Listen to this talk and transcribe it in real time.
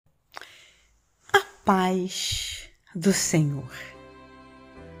paz do Senhor.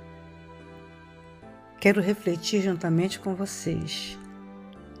 Quero refletir juntamente com vocês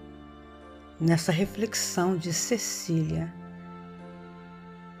nessa reflexão de Cecília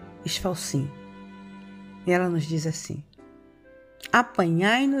Esfalsim. E ela nos diz assim: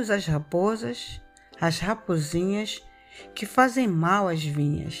 apanhai-nos as raposinhas que fazem mal às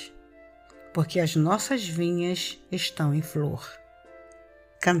vinhas, porque as nossas vinhas estão em flor.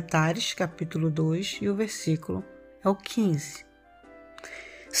 Cantares, capítulo 2, e o versículo é o 15.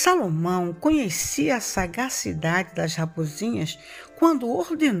 Salomão conhecia a sagacidade das raposinhas quando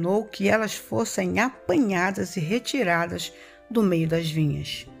ordenou que elas fossem apanhadas e retiradas do meio das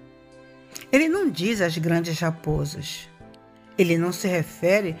vinhas. Ele não diz as grandes raposas. Ele não se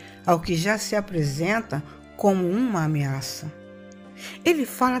refere ao que já se apresenta como uma ameaça. Ele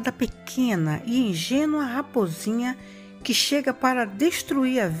fala da pequena e ingênua raposinha que chega para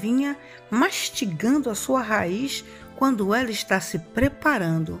destruir a vinha, mastigando a sua raiz quando ela está se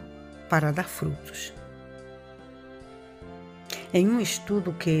preparando para dar frutos. Em um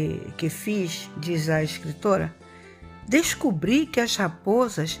estudo que fiz, diz a escritora, descobri que as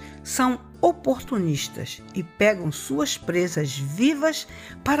raposas são oportunistas e pegam suas presas vivas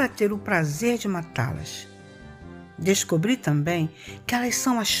para ter o prazer de matá-las. Descobri também que elas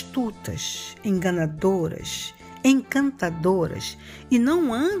são astutas, enganadoras, encantadoras e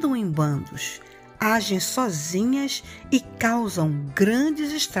não andam em bandos, agem sozinhas e causam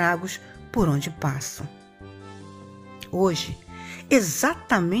grandes estragos por onde passam. Hoje,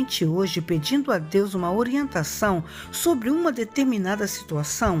 exatamente hoje, pedindo a Deus uma orientação sobre uma determinada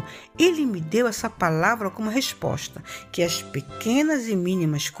situação, Ele me deu essa palavra como resposta, que as pequenas e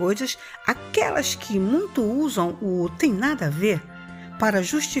mínimas coisas, aquelas que muito usam o "tem nada a ver", para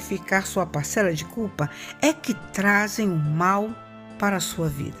justificar sua parcela de culpa, é que trazem o mal para a sua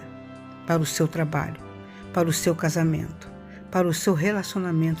vida, para o seu trabalho, para o seu casamento, para o seu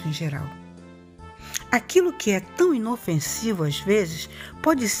relacionamento em geral. Aquilo que é tão inofensivo às vezes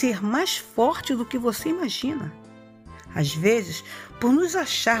pode ser mais forte do que você imagina. Às vezes, por nos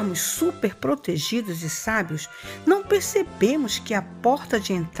acharmos super protegidos e sábios, não percebemos que a porta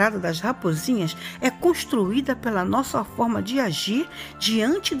de entrada das raposinhas é construída pela nossa forma de agir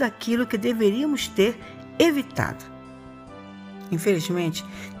diante daquilo que deveríamos ter evitado. Infelizmente,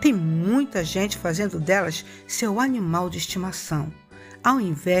 tem muita gente fazendo delas seu animal de estimação, ao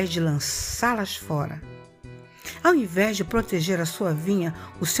invés de lançá-las fora. Ao invés de proteger a sua vinha,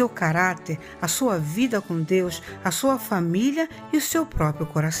 o seu caráter, a sua vida com Deus, a sua família e o seu próprio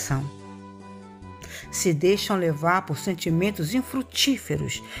coração. Se deixam levar por sentimentos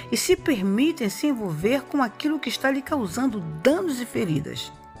infrutíferos e se permitem se envolver com aquilo que está lhe causando danos e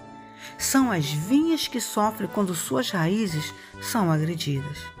feridas. São as vinhas que sofrem quando suas raízes são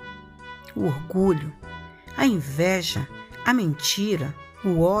agredidas. O orgulho, a inveja, a mentira,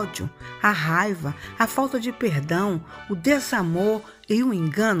 o ódio, a raiva, a falta de perdão, o desamor e o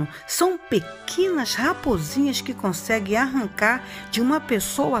engano são pequenas raposinhas que conseguem arrancar de uma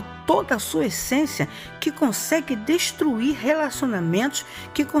pessoa toda a sua essência, que conseguem destruir relacionamentos,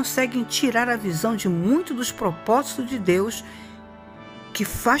 que conseguem tirar a visão de muito dos propósitos de Deus, que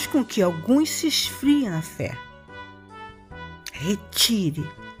faz com que alguns se esfriem na fé. Retire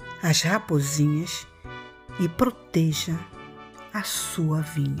as raposinhas e proteja a sua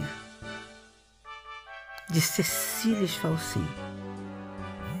vinha. De Cecília Esfalsim.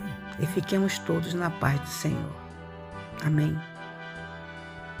 E fiquemos todos na paz do Senhor. Amém.